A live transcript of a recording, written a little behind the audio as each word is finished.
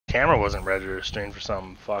Camera wasn't registering for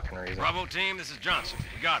some fucking reason. Bravo team, this is Johnson.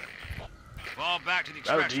 We got him. Fall back to the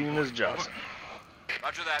Bravo extraction team, point. this is Johnson.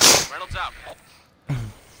 Roger that. Reynolds out.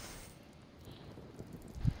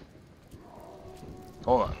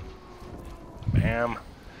 Hold on. Bam.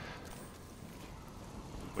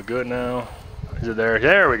 We good now? Is it there?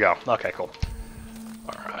 There we go. Okay, cool.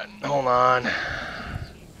 Alright, hold on.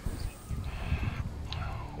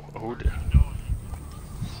 Who did?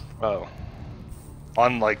 Oh.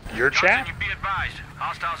 On, like, your chat? Johnson, you be advised.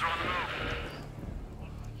 Hostiles are on the move.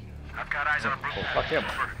 I've got eyes on a Oh, fuck him.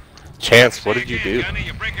 Chance, what did you do? Gunny,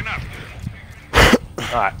 you're breaking up.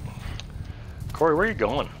 Alright. Corey, where are you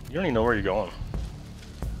going? You don't even know where you're going.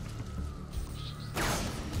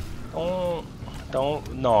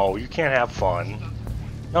 No, you can't have fun.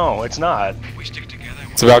 No, it's not. We stick together.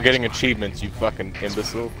 It's about getting achievements, you fucking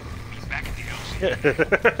imbecile. Back at the house.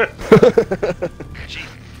 Chief,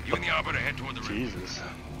 you and the arbiter head toward the river. Jesus.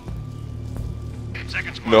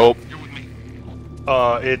 Second squad. Nope. You're with me.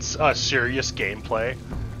 It's a serious gameplay.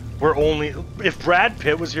 We're only... If Brad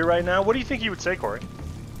Pitt was here right now, what do you think he would say, Corey?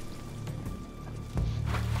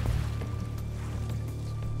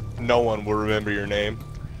 No one will remember your name.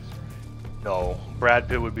 No. Brad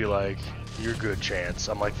Pitt would be like, you're good, Chance.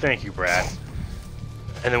 I'm like, thank you, Brad.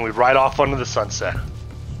 And then we ride off under the sunset.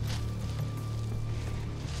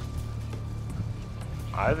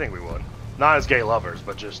 I think we would. Not as gay lovers,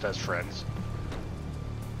 but just as friends.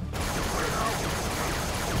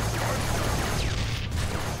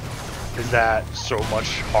 Is that so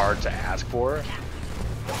much hard to ask for?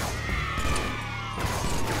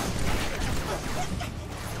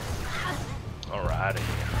 Alrighty.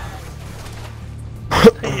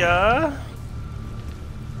 Yeah.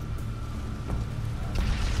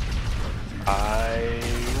 I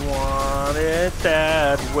want it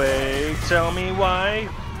that way. Tell me why.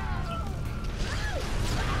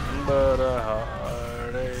 But a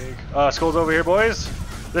heartache. Skull's over here, boys.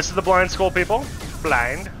 This is the blind skull, people.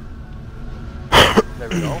 Blind. There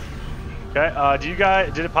we go. Okay. Do you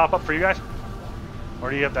guys? Did it pop up for you guys? Or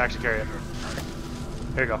do you have to actually carry it?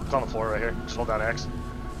 Here you go. It's on the floor right here. Just hold down X.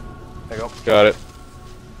 There you go. Got it.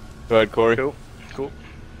 Go ahead, Corey. Cool. Cool.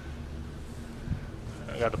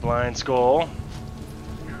 I got the blind skull.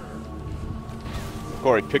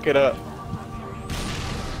 Corey, pick it up.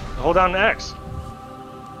 Hold down X.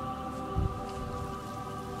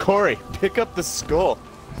 Corey, pick up the skull.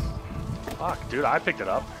 Fuck, dude, I picked it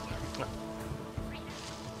up.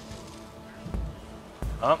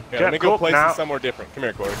 Oh, Yeah, okay, let me cool. go place Now, it somewhere different. Come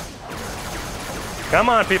here, Corey. come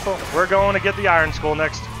on, people. We're going to get the Iron Skull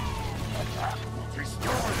next.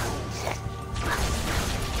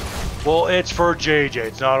 Well, it's for JJ.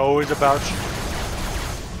 It's not always about you.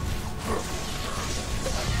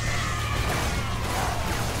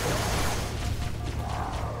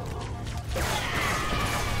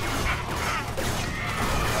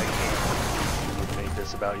 I can't make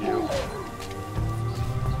this about you.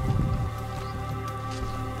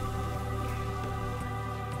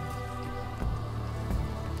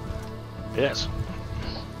 Yes.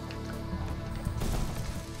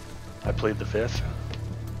 I plead the fifth.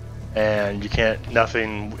 And you can't,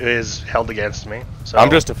 nothing is held against me. So I'm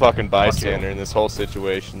just a fucking bystander in this whole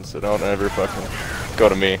situation, so don't ever fucking go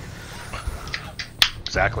to me.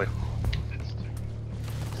 Exactly.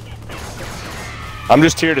 I'm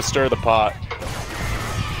just here to stir the pot.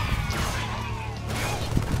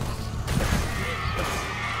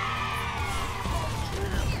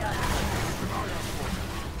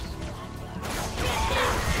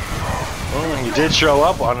 Well, you did show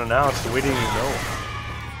up unannounced. We didn't even know.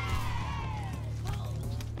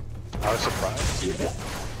 I was surprised.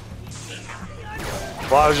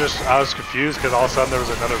 Well, I was confused because all of a sudden there was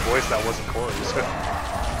another voice that wasn't Corey's.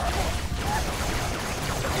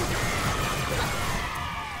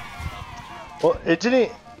 Well, it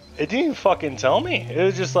didn't even fucking tell me. It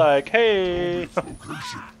was just like, hey.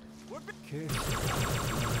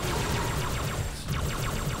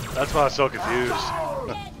 That's why I was so confused.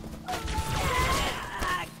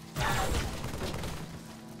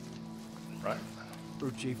 Right?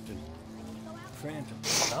 Brute Chieftain. Phantom.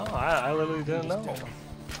 No, I literally didn't know.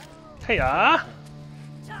 Hey,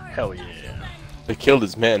 hell yeah. They killed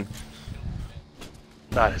his men.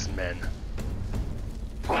 Not his men.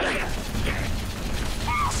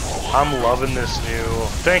 I'm loving this new...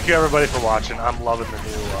 Thank you everybody for watching. I'm loving the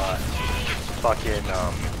new fucking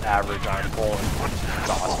average iron pulling. It's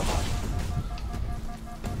awesome.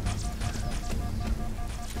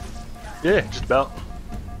 Yeah, just about.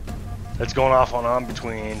 It's going off on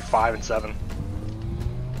between 5 and 7.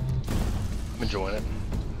 I'm enjoying it.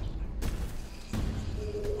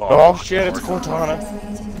 Oh shit, it's Cortana.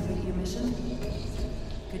 position?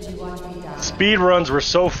 Could you watch me die? Speed runs were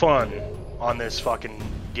so fun on this fucking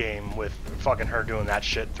game with fucking her doing that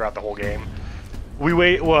shit throughout the whole game.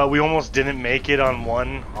 We almost didn't make it on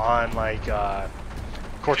one on like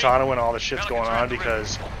Cortana when all the shit's going on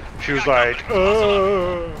because she was like,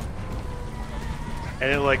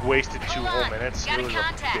 and it like wasted 2 whole minutes. It was a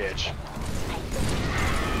bitch.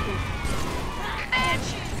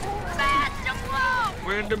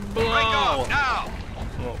 Where'd the blow? Now!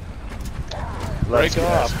 Let's Break go.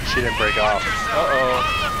 off. She didn't break off. Uh-oh.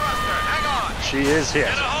 Hang on! She is hit.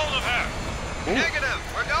 Get a hold of her! Negative!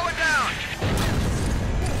 We're going down!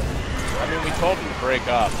 I mean, we told them to break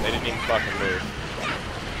off. They didn't even fucking move.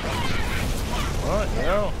 What?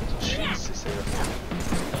 No. Jesus.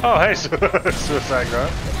 Oh, hey, suicide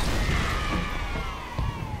grunt.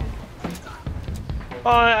 Oh,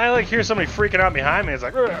 I like hear somebody freaking out behind me. It's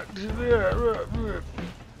like,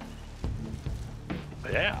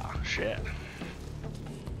 yeah, shit.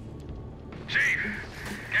 Chief,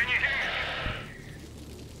 can you hear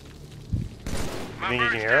me? You think you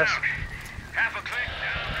can hear us? Half a click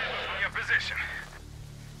downriver from your position.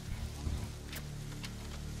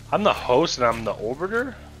 I'm the host and I'm the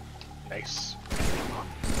orbiter? Nice.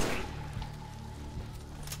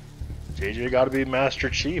 JJ gotta be Master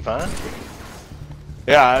Chief, huh?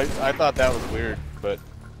 Yeah, I thought that was weird, but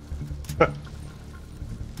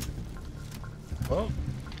Well,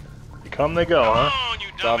 they come, they go, huh? Come on, you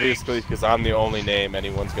it's obviously because I'm the only name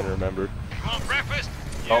anyone's gonna remember. You want breakfast?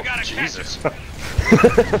 You Oh, gotta Jesus. that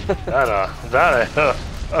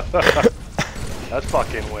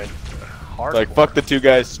fucking went hard. Like, fuck the 2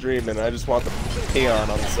 guys streaming. I just want the peon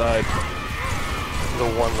on the side. The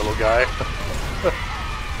one little guy.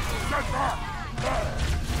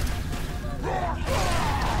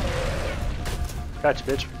 Gotcha,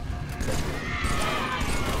 bitch.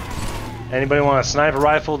 Anybody want a sniper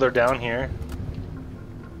rifle? They're down here.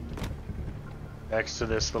 Next to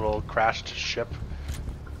this little crashed ship.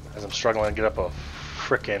 As I'm struggling to get up a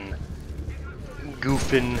frickin'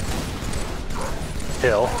 goofin'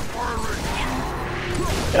 hill.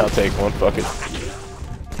 Yeah, I'll take one. Fuck it.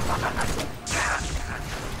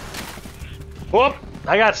 Whoop!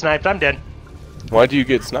 I got sniped. I'm dead. Why'd you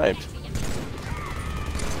get sniped?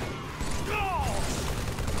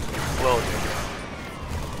 Well,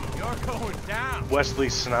 You're going down. Wesley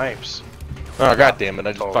Snipes. Oh, god damn it.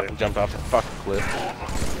 I just Totally. fucking jumped off a fucking cliff.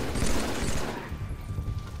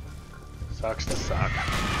 Sucks to suck.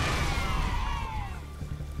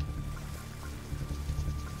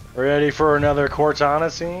 Ready for another Cortana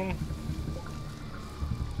scene?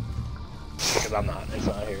 Because I'm not. It's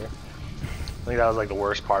not here. I think that was like the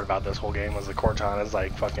worst part about this whole game was the Cortana's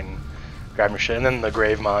like fucking grabbing your shit, and then the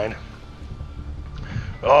grave mine.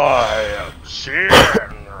 Oh, I am sin.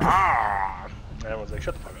 Ah. And everyone's like,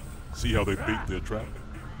 shut the fuck up. See how they bait their trap?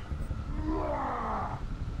 I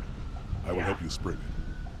will help you spread it.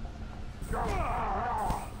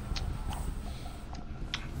 Well,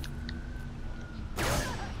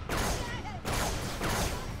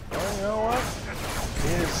 you know what?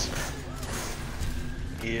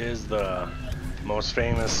 He is the most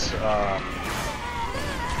famous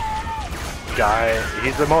guy.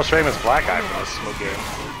 He's the most famous black guy for this game.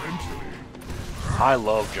 I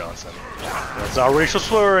love Johnson. It's not a racial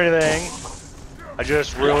slur or anything. I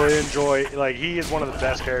just really enjoy. Like, he is one of the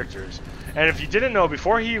best characters. And if you didn't know,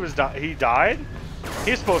 before he died,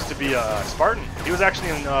 he's supposed to be a Spartan. He was actually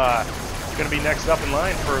going to be next up in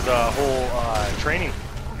line for the whole training.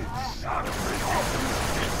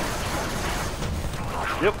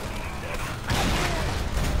 Yep.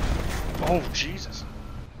 Oh, Jesus.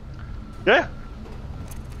 Yeah.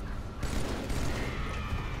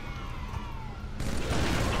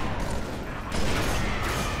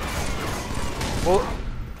 Well,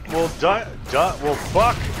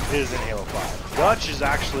 Buck is in Halo 5. Dutch is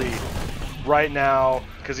actually right now,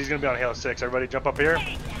 because he's going to be on Halo 6. Everybody jump up here.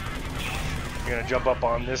 You're going to jump up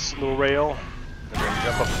on this little rail. You're going to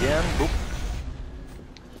jump up again.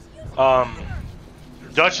 Boop.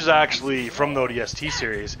 Dutch is actually from the ODST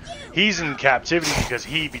series. He's in captivity because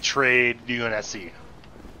he betrayed the UNSC.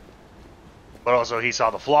 But also he saw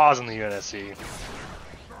the flaws in the UNSC.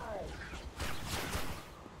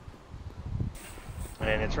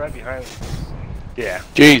 And it's right behind. Yeah.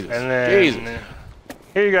 Jesus. And then Jesus.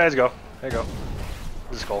 here you guys go. There you go.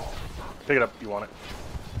 This is cool. Pick it up. You want it?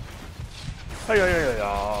 Oh,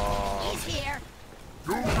 yeah. He's here.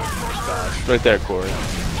 Right there, Corey.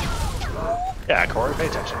 Yeah, Corey, pay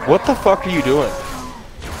attention. Man. What the fuck are you doing?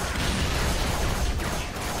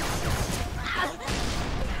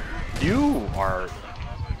 You are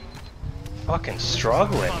fucking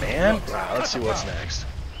struggling, man. Alright, let's see what's next.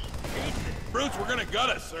 Brutes, we're gonna gut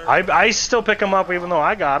us, sir. I still pick him up even though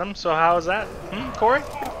I got him. So how is that, Corey?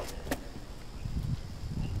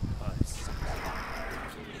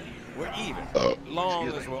 We're even. Long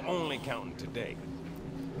as we're only counting today.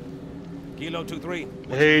 Kilo 2-3.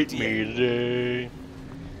 Hate me today.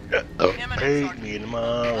 Hate me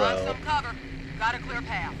tomorrow. Some cover. Got a clear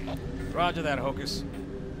path. Roger that, Hocus.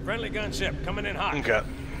 Friendly gunship coming in hot. Okay.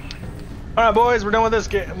 Alright, boys, we're done with this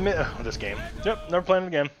game. Yep, never playing it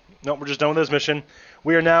again. Nope, we're just done with this mission.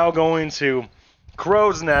 We are now going to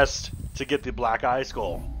Crow's Nest to get the Black Eye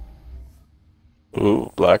Skull.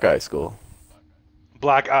 Ooh, Black Eye Skull.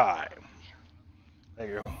 Black Eye. There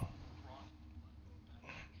you go.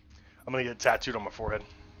 I'm gonna get it tattooed on my forehead.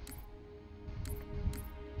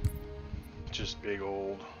 Just big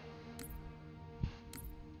old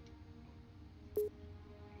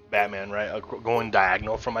Batman, right? Going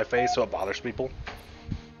diagonal from my face so it bothers people.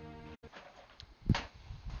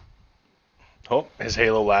 Oh, his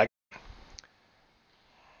halo lag.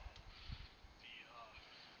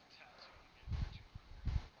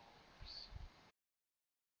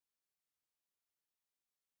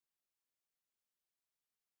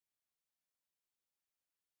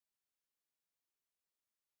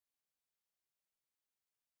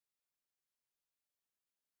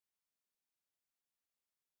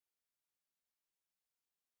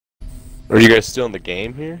 Are you guys still in the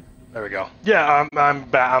game here? There we go. Yeah,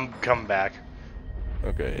 I'm coming back.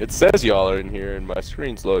 Okay, it says y'all are in here, and my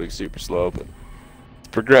screen's loading super slow, but it's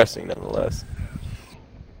progressing nonetheless.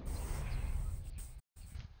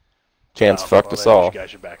 Chance fucked us all. You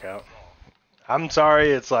guys should back out. I'm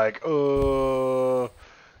sorry. It's like, you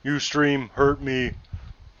stream hurt me.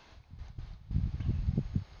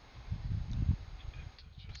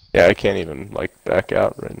 Yeah, I can't even like back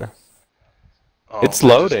out right now. Oh, It's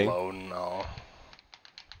loading. Loading, no.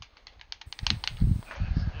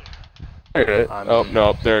 Alright. Oh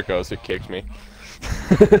no, there it goes. It kicked me.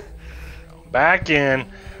 Back in.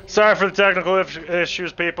 Sorry for the technical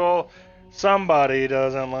issues, people. Somebody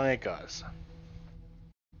doesn't like us.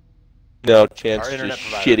 No, Chance Our is internet just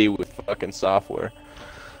provider. shitty with fucking software.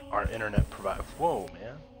 Our internet provider. Whoa,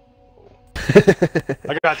 man. Whoa.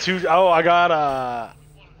 I got two. Oh, I got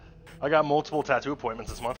multiple tattoo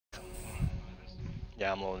appointments this month.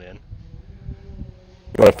 Yeah, I'm loading in.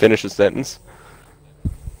 You want to finish the sentence?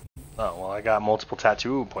 Oh, well, I got multiple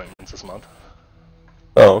tattoo appointments this month.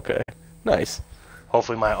 Oh, okay. Nice.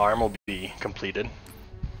 Hopefully my arm will be completed.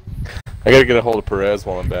 I gotta get a hold of Perez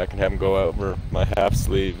while I'm back and have him go over my half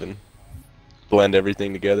sleeve and blend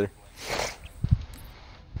everything together.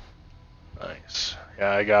 Nice.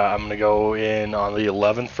 Yeah, I'm gonna go in on the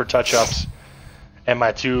 11th for touch-ups and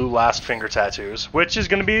my 2 last finger tattoos, which is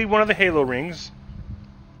gonna be one of the Halo rings.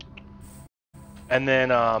 And then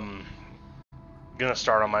gonna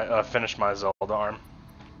start on my finish my Zelda arm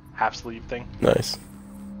half sleeve thing. Nice.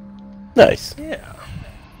 Nice. Yeah.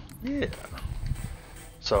 Yeah.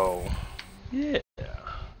 So, yeah.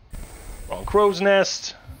 We're on Crow's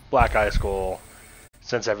Nest, Black Eye Skull,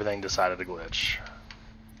 since everything decided to glitch.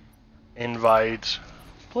 Invite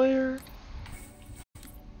player.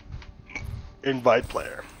 Invite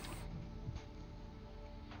player.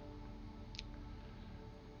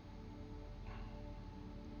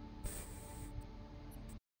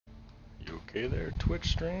 You okay there, Twitch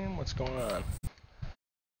stream? What's going on?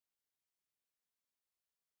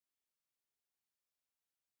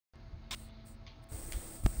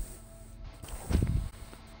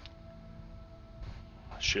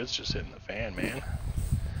 Shit's just hitting the fan, man.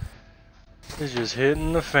 It's just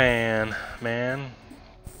hitting the fan, man.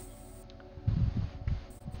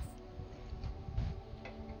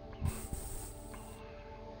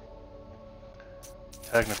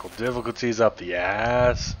 Technical difficulties up the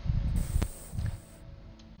ass.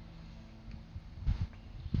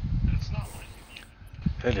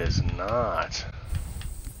 It is not.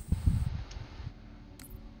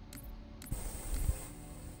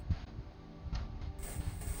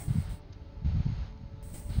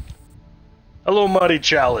 Hello, Muddy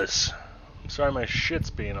Chalice. I'm sorry my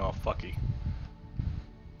shit's being all fucky.